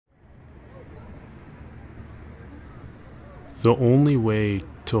The only way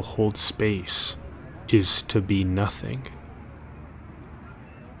to hold space is to be nothing.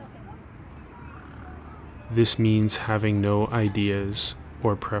 This means having no ideas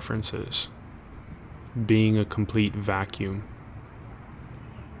or preferences, being a complete vacuum.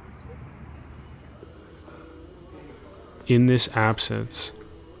 In this absence,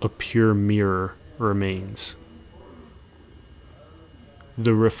 a pure mirror remains.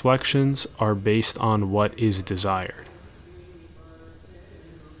 The reflections are based on what is desired.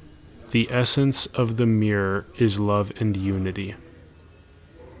 The essence of the mirror is love and unity.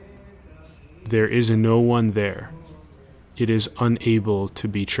 There is no one there. It is unable to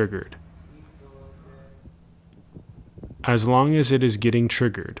be triggered. As long as it is getting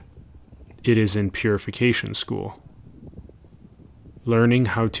triggered, it is in purification school, learning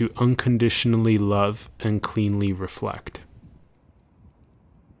how to unconditionally love and cleanly reflect.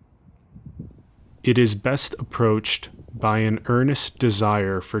 It is best approached by an earnest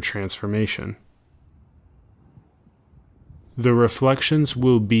desire for transformation. The reflections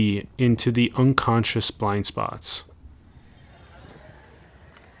will be into the unconscious blind spots.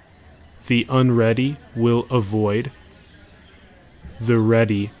 The unready will avoid. The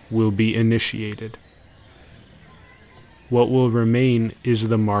ready will be initiated. What will remain is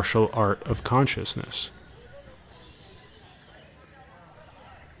the martial art of consciousness.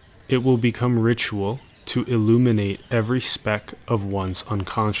 It will become ritual to illuminate every speck of one's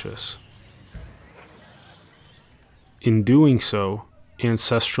unconscious. In doing so,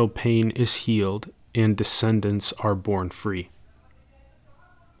 ancestral pain is healed and descendants are born free.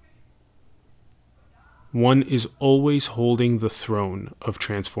 One is always holding the throne of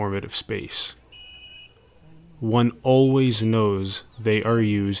transformative space. One always knows they are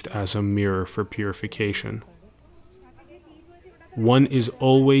used as a mirror for purification. One is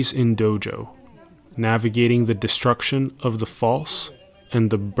always in dojo, navigating the destruction of the false and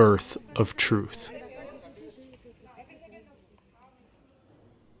the birth of truth.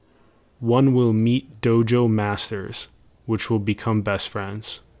 One will meet dojo masters, which will become best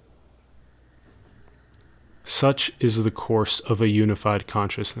friends. Such is the course of a unified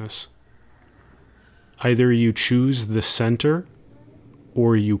consciousness. Either you choose the center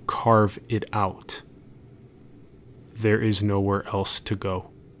or you carve it out. There is nowhere else to go.